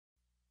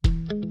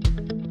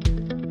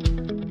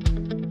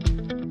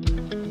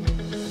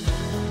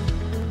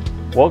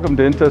Welcome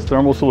to inTEST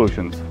Thermal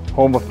Solutions,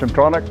 home of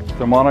Temptronic,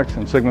 Thermonics,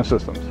 and Sigma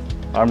Systems.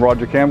 I'm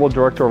Roger Campbell,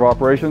 Director of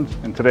Operations,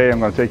 and today I'm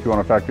going to take you on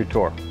a factory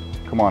tour.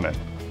 Come on in.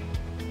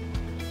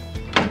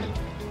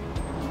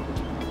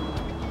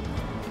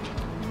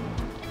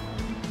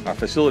 Our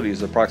facility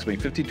is approximately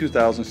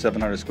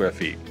 52,700 square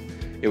feet.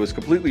 It was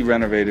completely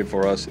renovated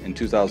for us in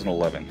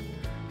 2011.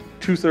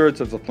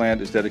 2/3 of the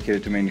plant is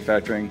dedicated to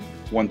manufacturing,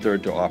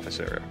 1/3 to office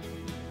area.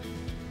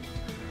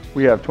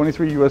 We have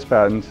 23 U.S.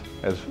 patents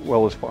as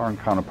well as foreign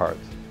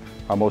counterparts.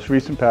 Our most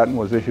recent patent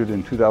was issued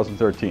in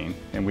 2013,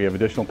 and we have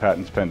additional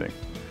patents pending.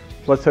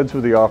 Let's head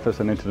through the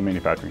office and into the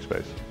manufacturing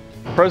space.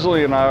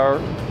 Presently in our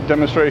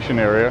demonstration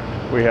area,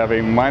 we have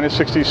a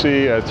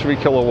 -60°C at 3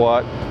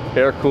 kilowatt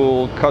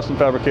air-cooled, custom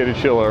fabricated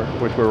chiller,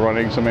 which we're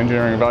running some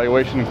engineering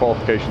evaluation and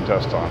qualification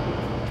tests on.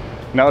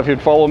 Now if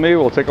you'd follow me,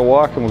 we'll take a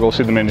walk and we'll go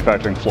see the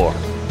manufacturing floor.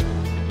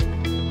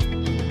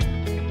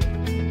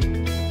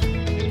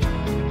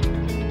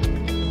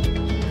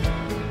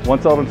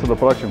 Once out into the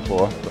production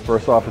floor, the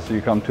first office that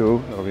you come to,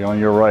 it'll be on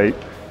your right,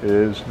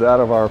 is that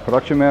of our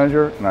production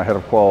manager and our head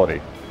of quality.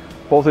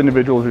 Both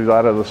individuals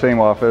reside out of the same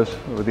office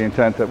with the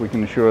intent that we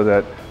can ensure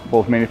that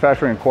both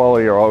manufacturing and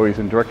quality are always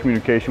in direct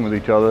communication with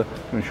each other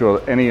to ensure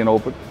that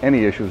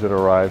any issues that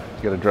arrive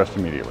get addressed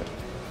immediately.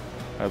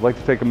 I'd like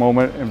to take a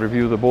moment and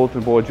review the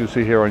bulletin boards you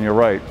see here on your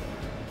right.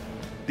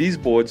 These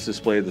boards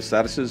display the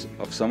statuses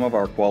of some of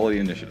our quality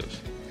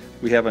initiatives.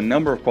 We have a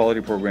number of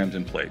quality programs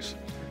in place.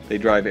 They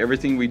drive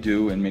everything we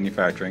do in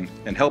manufacturing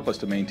and help us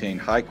to maintain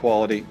high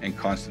quality and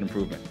constant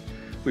improvement.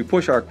 We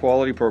push our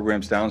quality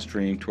programs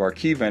downstream to our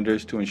key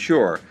vendors to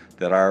ensure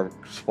that our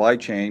supply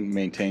chain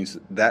maintains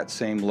that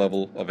same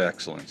level of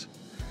excellence.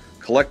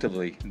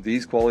 Collectively,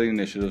 these quality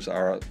initiatives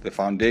are the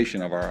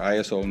foundation of our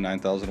ISO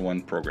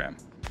 9001 program.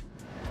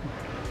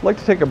 I'd like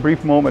to take a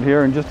brief moment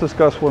here and just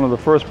discuss one of the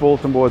first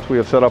bulletin boards we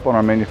have set up on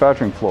our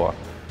manufacturing floor.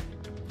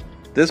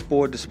 This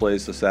board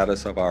displays the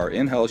status of our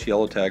in-house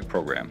yellow tag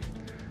program.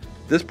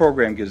 This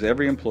program gives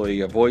every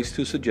employee a voice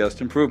to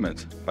suggest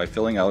improvements by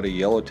filling out a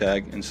yellow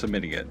tag and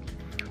submitting it.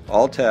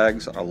 All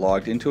tags are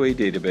logged into a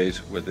database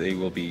where they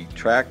will be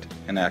tracked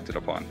and acted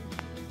upon.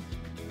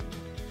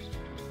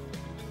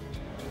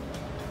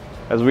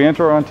 As we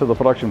enter onto the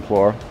production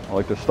floor, I'd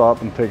like to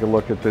stop and take a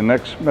look at the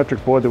next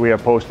metric board that we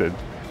have posted.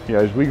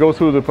 As we go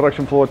through the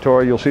production floor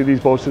tour, you'll see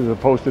these posters are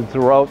posted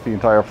throughout the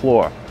entire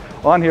floor.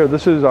 On here,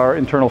 this is our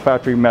internal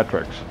factory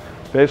metrics.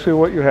 Basically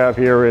what you have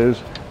here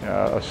is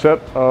a set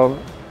of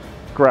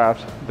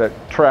graphs that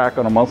track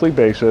on a monthly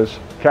basis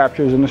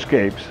captures and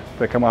escapes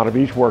that come out of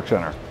each work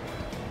center.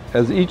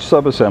 As each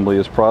subassembly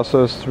is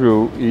processed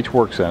through each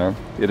work center,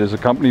 it is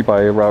accompanied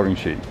by a routing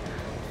sheet.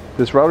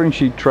 This routing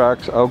sheet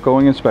tracks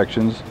outgoing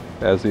inspections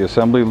as the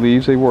assembly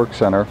leaves a work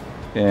center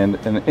and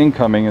an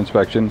incoming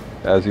inspection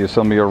as the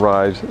assembly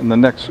arrives in the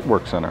next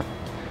work center.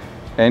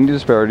 Any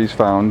disparities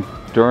found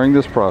during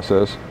this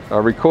process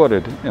are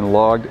recorded and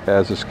logged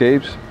as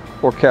escapes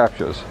or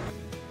captures.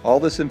 All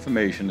this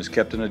information is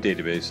kept in a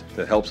database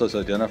that helps us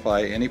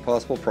identify any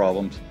possible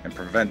problems and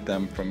prevent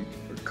them from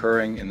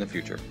occurring in the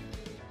future.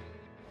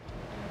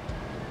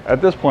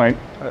 At this point,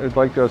 I'd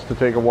like us to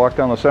take a walk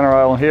down the center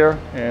aisle here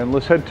and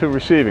let's head to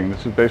receiving.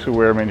 This is basically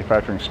where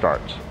manufacturing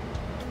starts.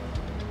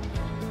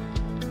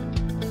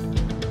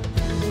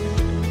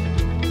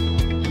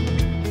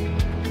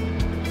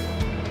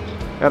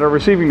 At our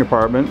receiving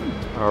department,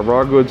 our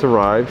raw goods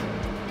arrive.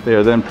 They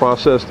are then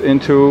processed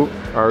into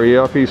our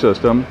ERP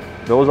system.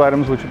 Those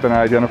items which have been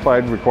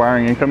identified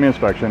requiring incoming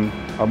inspection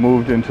are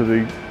moved into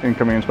the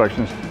incoming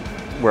inspections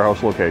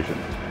warehouse location.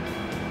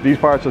 These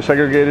parts are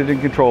segregated and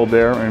controlled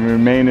there and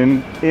remain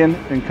in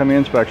incoming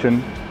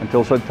inspection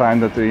until such time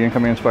that the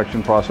incoming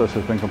inspection process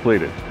has been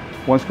completed.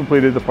 Once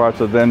completed, the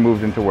parts are then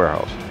moved into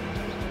warehouse.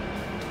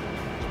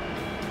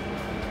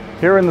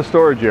 Here in the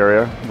storage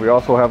area, we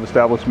also have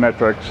established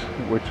metrics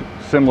which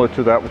similar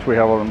to that which we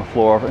have on the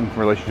floor in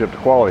relationship to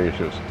quality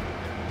issues.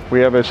 We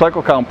have a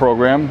cycle count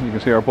program, you can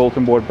see our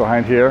bulletin board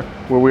behind here,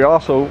 where we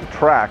also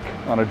track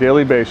on a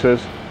daily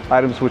basis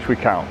items which we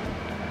count.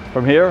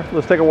 From here,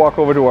 let's take a walk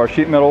over to our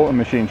sheet metal and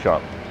machine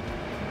shop.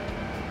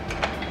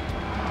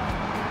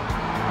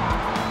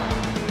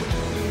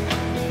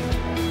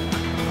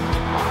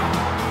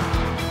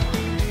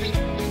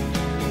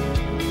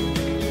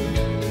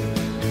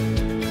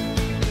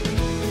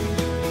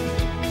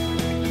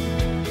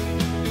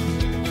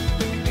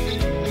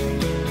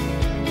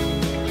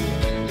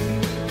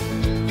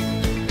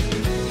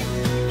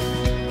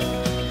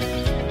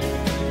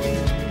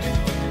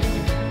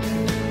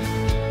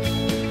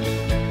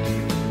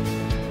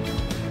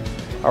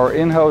 Our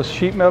in-house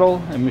sheet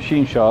metal and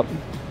machine shop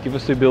give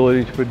us the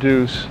ability to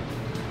produce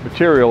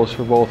materials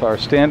for both our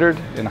standard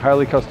and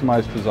highly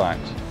customized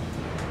designs.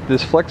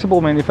 This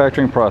flexible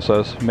manufacturing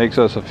process makes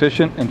us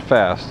efficient and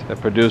fast at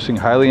producing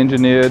highly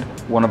engineered,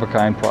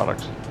 one-of-a-kind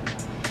products.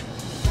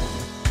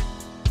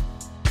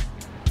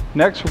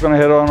 Next, we're going to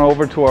head on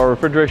over to our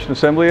refrigeration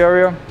assembly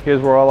area.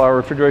 Here's where all our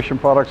refrigeration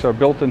products are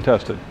built and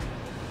tested.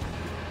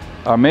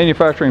 Our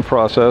manufacturing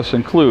process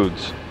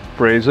includes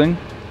brazing,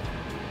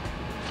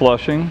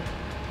 flushing,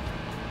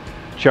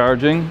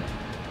 charging,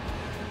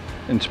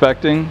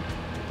 inspecting,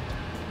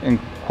 and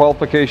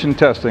qualification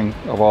testing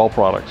of all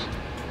products.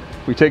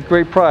 We take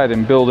great pride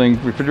in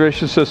building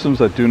refrigeration systems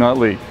that do not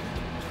leak.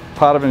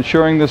 Part of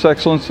ensuring this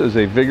excellence is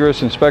a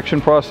vigorous inspection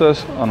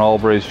process on all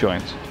braze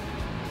joints.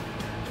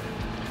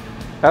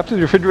 After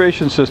the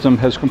refrigeration system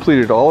has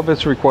completed all of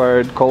its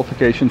required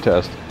qualification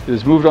tests, it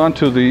is moved on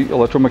to the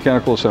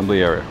electromechanical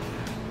assembly area.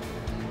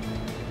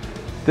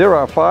 There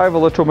are 5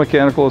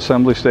 electromechanical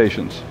assembly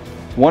stations,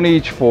 one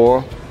each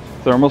for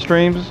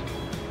thermostreams,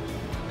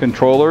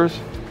 controllers,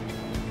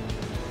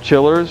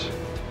 chillers,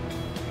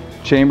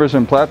 chambers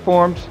and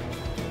platforms,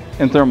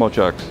 and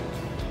thermochucks.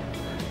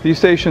 These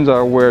stations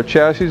are where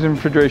chassis and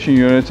refrigeration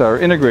units are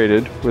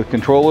integrated with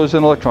controllers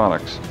and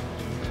electronics.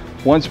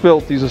 Once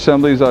built, these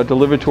assemblies are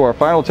delivered to our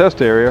final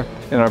test area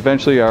and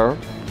eventually our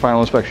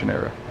final inspection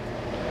area.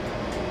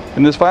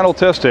 In this final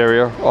test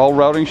area, all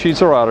routing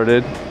sheets are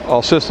audited,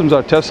 all systems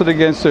are tested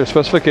against their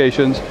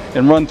specifications,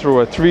 and run through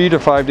a 3 to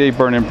 5 day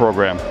burn-in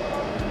program.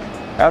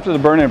 After the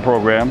burn-in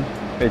program,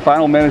 a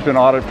final management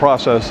audit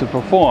process is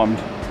performed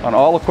on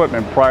all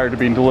equipment prior to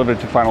being delivered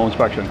to final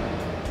inspection.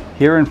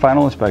 Here in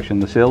final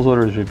inspection, the sales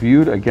order is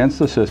reviewed against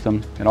the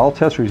system and all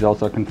test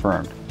results are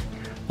confirmed.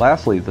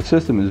 Lastly, the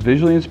system is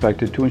visually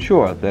inspected to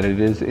ensure that it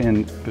is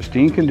in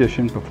pristine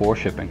condition before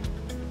shipping.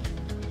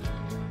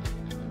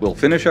 We'll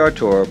finish our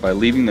tour by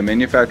leaving the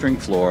manufacturing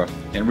floor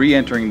and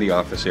re-entering the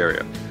office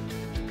area.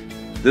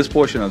 This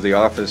portion of the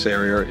office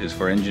area is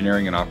for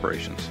engineering and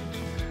operations.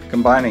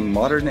 Combining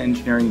modern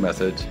engineering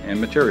methods and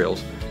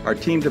materials, our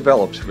team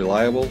develops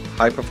reliable,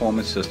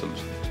 high-performance systems.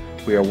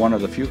 We are one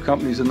of the few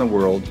companies in the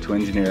world to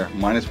engineer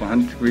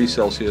 -100 degrees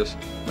Celsius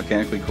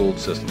mechanically cooled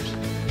systems.